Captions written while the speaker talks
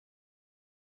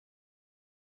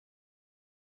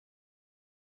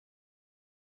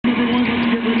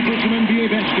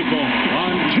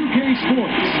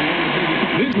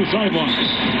sideline.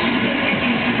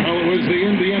 Well, it was the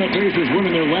Indiana Pacers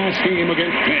winning their last game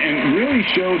against, and really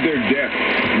showed their depth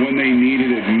when they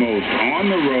needed it most. On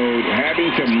the road,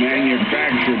 having to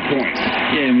manufacture points.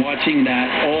 Yeah, and watching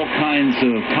that, all kinds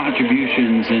of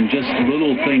contributions and just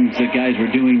little things that guys were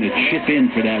doing to chip in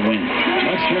for that win.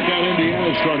 Let's check out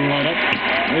Indiana's starting lineup.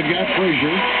 They've got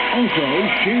Frazier. Also,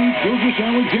 Shea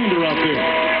Gilgeous-Alexander out there.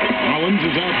 Rollins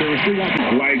is out there.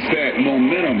 Likes that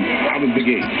momentum out of the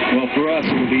gate. Well, for us,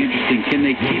 it will be interesting. Can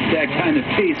they keep that kind of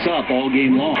pace up all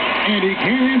game long? And he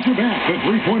can't answer back. The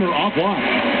three-pointer off wide.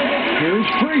 Here's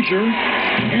Frazier.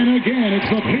 And again, it's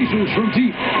the Pacers from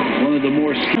deep. One of the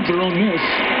more skipper on this.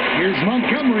 Here's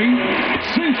Montgomery.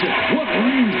 Sinks it. What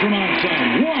range from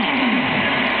outside. Wow.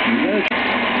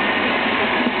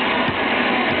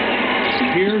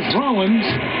 Here's Rollins.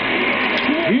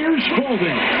 Here's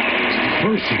Spalding.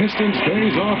 Persistence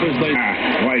pays off as they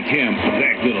like him.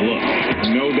 That good a look.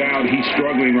 No doubt he's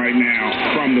struggling right now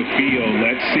from the field.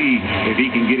 Let's see if he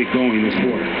can get it going this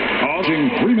quarter. Pausing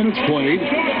 3 minutes played.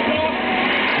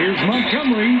 Here's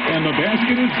Montgomery, and the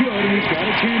basket is good, and he's got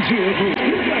a chance here.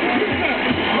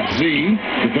 Z,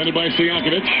 defended by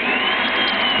Sijakovic.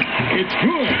 It's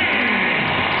good.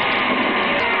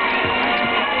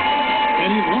 And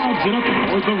he lobs it up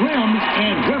with the rim,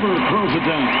 and Weber throws it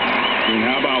down. And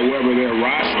how about Weber there,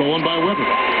 right? Stolen by Weber.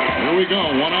 Here we go,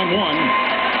 one-on-one.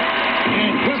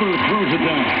 And Weber throws it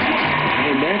down.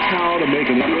 And that's how to make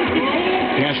it.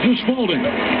 Pass to Spalding.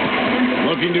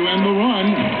 Looking to end the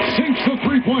run. Sinks the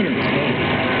three-pointer.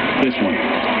 This one.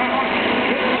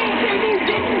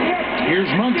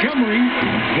 Here's Montgomery.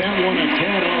 That one a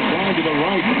tad offline to the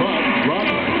right, but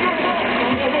dropped.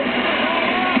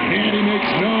 And he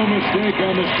makes no mistake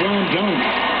on the slam dunk.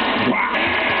 Wow.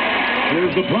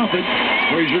 Here's the Prophet.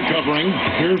 Frazier covering.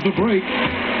 Here's the break.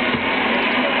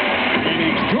 And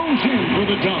he goes in for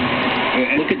the dunk.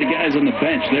 Look at the guys on the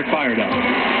bench. They're fired up.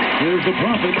 Here's the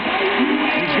Prophet.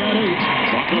 He's got 8.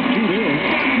 Buck up 2 there.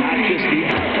 Not just the...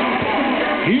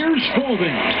 Here's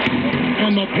Spalding.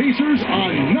 And the Pacers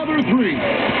another 3.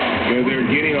 They're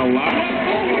getting a lot.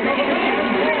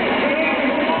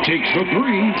 Takes the 3.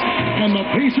 And the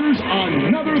Pacers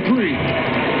another 3.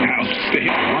 Outstanding.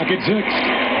 Rocket 6.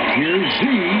 Here's Z,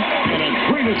 and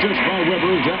a great assist by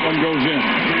Weber as that one goes in.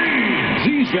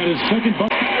 Z's got his second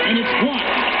bucket, and it's blocked.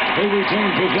 They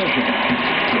retain possession.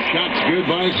 The shot's good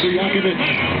by Sijakovic.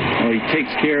 Well, he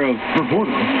takes care of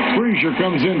Porter. Frazier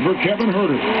comes in for Kevin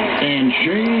Huerter. And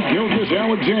Shea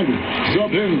Gilgeous-Alexander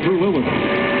subbed in for Lillard.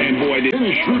 And boy,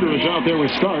 Dennis Schroeder is out there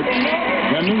with starts.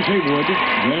 Then there's Haywood.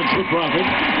 Then it's the Prophet.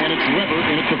 And it's Weber,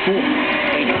 and it's a 4.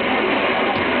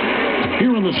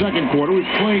 Here in the second quarter,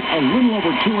 we've played a little over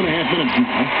 2.5 minutes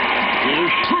now. Here's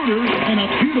Schroeder, and a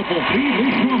beautiful feed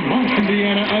leads to a month.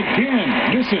 Indiana again,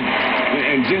 missing.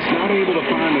 And just not able to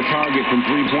find the target from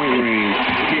three-point range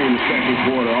here in the second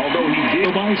quarter, although he did.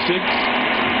 By 6.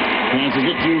 Passes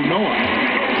it to Noah.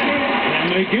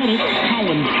 And they get it.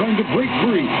 Collins trying to break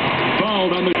free.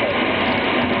 Fouled on the...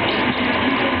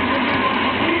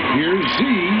 Here's Z,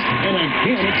 and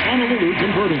again it's Honolulu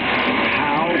converting.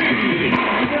 How good.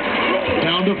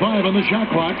 Down to 5 on the shot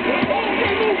clock.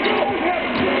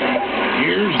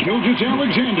 Here's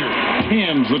Gilgeous-Alexander.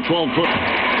 Hands the 12-foot.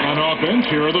 On offense,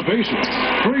 here are the Pacers.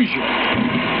 Frazier.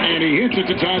 And he hits it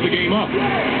to tie the game up.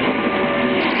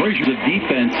 Frazier. The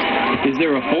defense. Is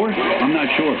there a 4th? I'm not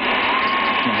sure.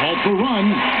 To halt the run.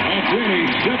 That's in a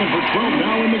 7 for 12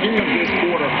 now in the game. This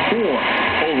quarter, 4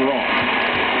 overall.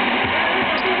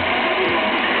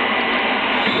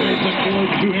 There's the killer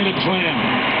two-handed slam.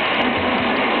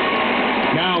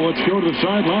 Now let's go to the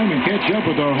sideline and catch up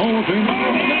with our Hall of Fame.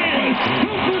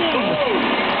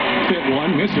 Hit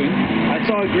one, missing. I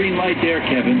saw a green light there,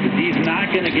 Kevin, but he's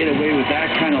not going to get away with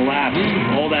that kind of lapse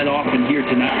all that often here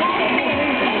tonight.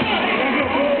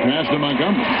 Pass to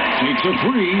Montgomery. Takes a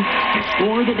 3.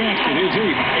 Score the basket. His 8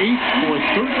 for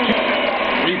 13.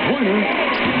 Three-pointer.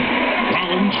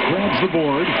 Rollins grabs the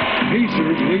board.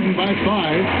 Pacers leading by 5.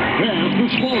 Pass to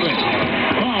Spalding.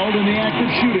 Fouled in the act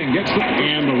of shooting.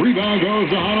 And the rebound goes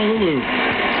to Honolulu.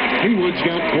 Haywood's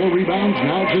got 4 rebounds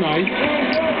now tonight.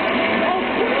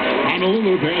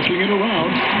 Honolulu passing it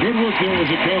around. Good work there as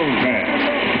it goes.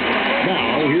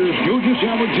 Now here's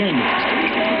Gilgeous-Alexander.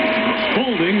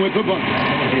 Spalding with the bucket.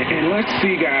 And let's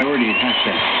see, guys, already attacked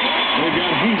that. They've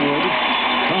got Haywood.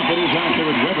 Confidence out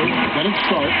there at Weber. Then it's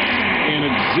Stark. And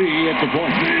it's Z at the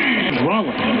point. And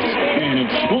Rollins. And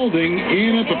it's Spaulding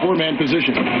in at the four-man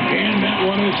position. And that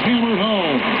one is hammered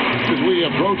home as we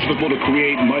approach the to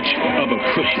create much of a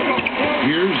cushion.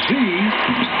 Here's Z.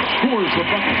 Scores the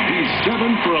bucket. He's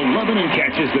 7 for 11 and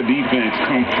Catches the defense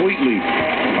completely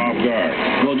off guard.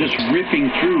 Well, just ripping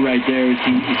through right there as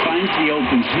he finds the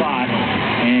open spot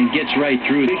and gets right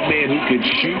through it. Big man who could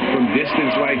shoot from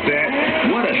distance like that.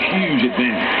 What a huge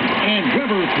advantage. And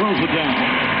Weber throws it down.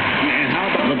 And how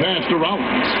about the pass to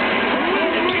Rollins?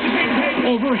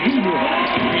 Over Hebrew.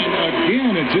 And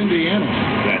again, it's Indiana.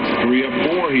 That's 3 of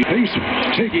 4. Pacers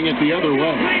taking it the other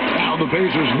way. Now the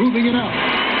Pacers moving it up.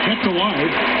 Kept alive.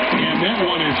 And that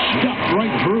one is stuffed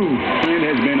right through. It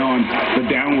has been on the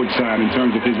downward side in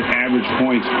terms of his average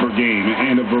points per game.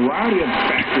 And a variety of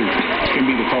factors can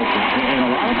be the culprit. And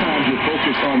a lot of times you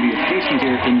focus on the efficiency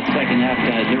here in the second half,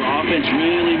 guys. Their offense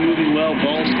really moving well,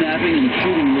 ball snapping, and the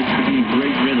shooting looks to be in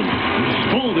great rhythm.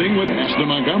 Spaulding with to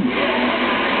Montgomery.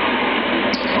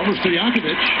 Over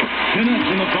Stojakovic. Connects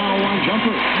in the foul line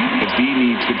jumper. That he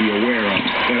needs to be aware of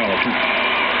at all times.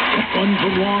 One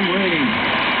from long range.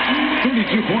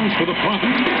 32 points for the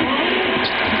Prophet.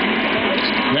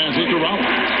 Pass it to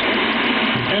Rollins.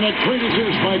 And a great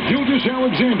assist by Gilgeous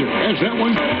Alexander as that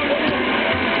one.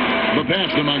 The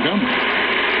pass to Montgomery.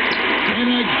 And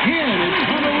again, it's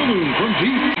Honolulu from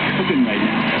deep. Open right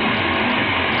now.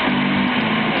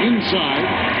 Inside,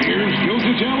 here's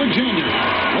Gilgeous Alexander.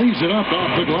 Lays it up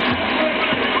off the glass.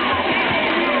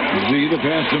 Z, the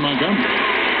pass to Montgomery.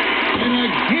 And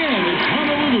again, it's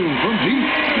Honolulu from deep.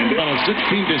 And on a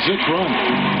 16-6 run.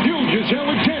 Gilgeous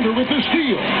Alexander with the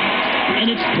steal. And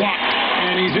it's blocked.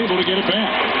 And he's able to get it back.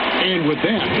 And with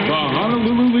that, the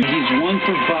Honolulu lead. He's 1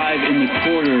 for 5 in the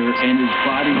quarter, and his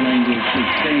body language is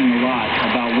saying a lot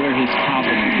about where his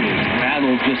confidence is.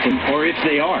 Rattled just, or if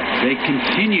they are, they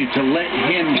continue to let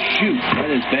him shoot. That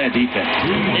is bad defense.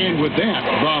 And with that,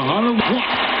 the Honolulu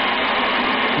block.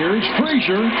 Here's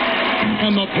Frazier,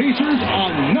 and the Pacers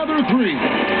another 3.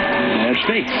 That's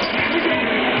space.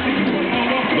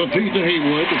 The feed to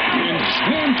Haywood, and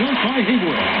slam dunk by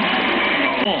Haywood.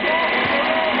 Ball.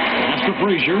 Pass to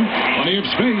Frazier, plenty of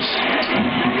space.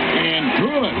 And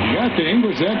good. Got to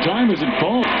Inglis that time as it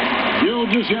falls.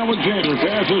 Gilgeous Alexander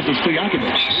passes to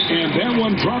Stojakovic. And that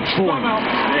one drops for him.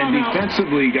 And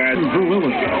defensively, guys, for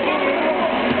Lillard.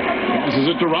 Passes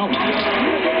it to Rollins.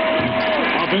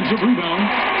 Offensive rebound.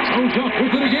 Goes up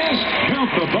with it again.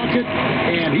 Count the bucket.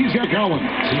 And he's got Collins.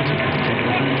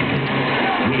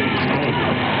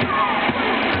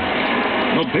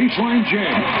 The baseline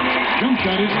jam. Jump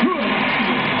shot is good.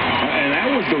 And that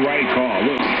was the right call.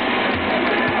 Look.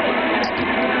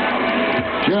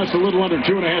 Just a little under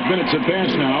 2.5 minutes have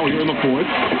passed now here in the fourth.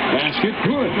 Basket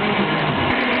good.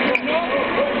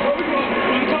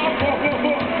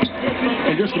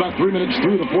 And just about 3 minutes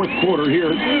through the fourth quarter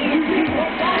here.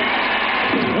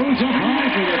 Goes up high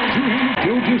for the two-handed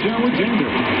Gilgeous Alexander.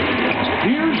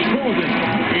 Here's Spaulding.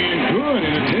 And good.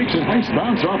 And it takes a nice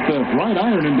bounce off the right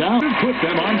iron and down. Put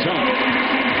them on top.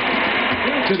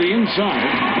 To the inside.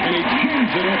 And he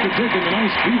jams it after taking a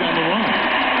nice beat on the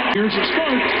line. Here's a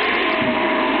start.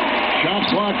 Shot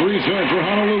clock reset for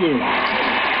Honolulu.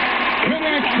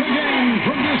 Connects again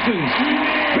from distance.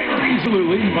 Very easily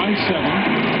leading by 7.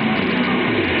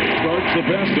 Starts the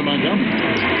pass to Montgomery.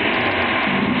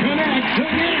 Connects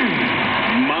again.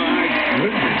 My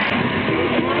goodness.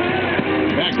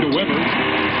 Back to Weber.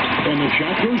 And the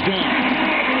shot goes down.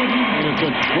 And it's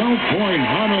a 12-point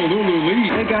Honolulu lead.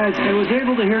 Hey, guys, I was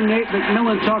able to hear Nate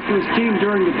McMillan talk to his team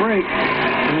during the break,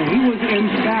 and he was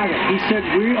emphatic. He said,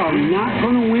 we are not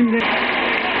going to win this.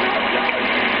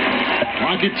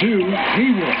 Pocket 2,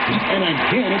 Haywood. And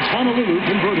again, it's Honolulu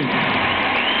converting.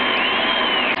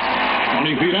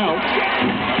 20 feet out.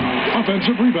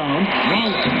 Offensive rebound.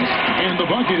 Rollins. And the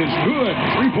bucket is good.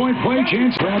 3-point play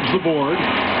chance. Grabs the board.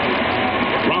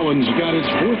 Rollins got his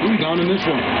 4th rebound in this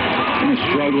one. A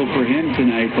struggle for him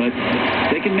tonight, but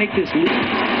they can make this lead.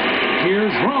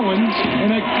 Here's Rollins,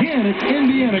 and again it's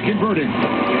Indiana converting.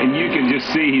 And you can just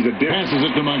see he's a different. Passes it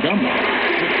to Montgomery.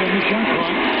 Six on the shot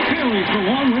clock. Carries the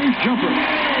long-range jumper.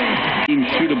 Team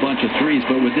shoot a bunch of threes,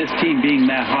 but with this team being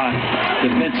that hot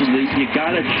defensively, you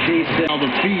gotta chase it. Now the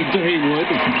feed to Haywood,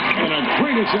 and a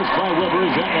great assist by Weber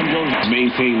as that one goes.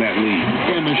 Maintain that lead.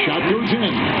 And the shot goes in.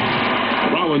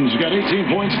 Rollins got 18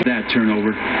 points. That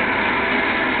turnover.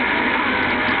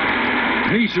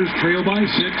 Pacers trail by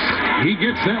 6. He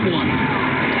gets that one.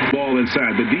 Ball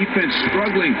inside. The defense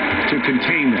struggling to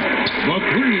contain that. The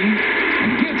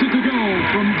 3 gets it to go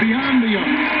from beyond the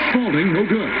arc. Spaulding, no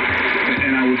good.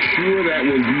 And I was sure that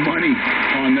was money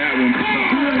on that one.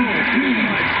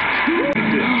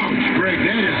 Ouch, Greg,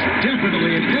 that is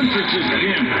definitely an emphasis,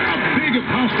 Jim. A big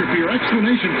apostrophe or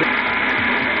exclamation point.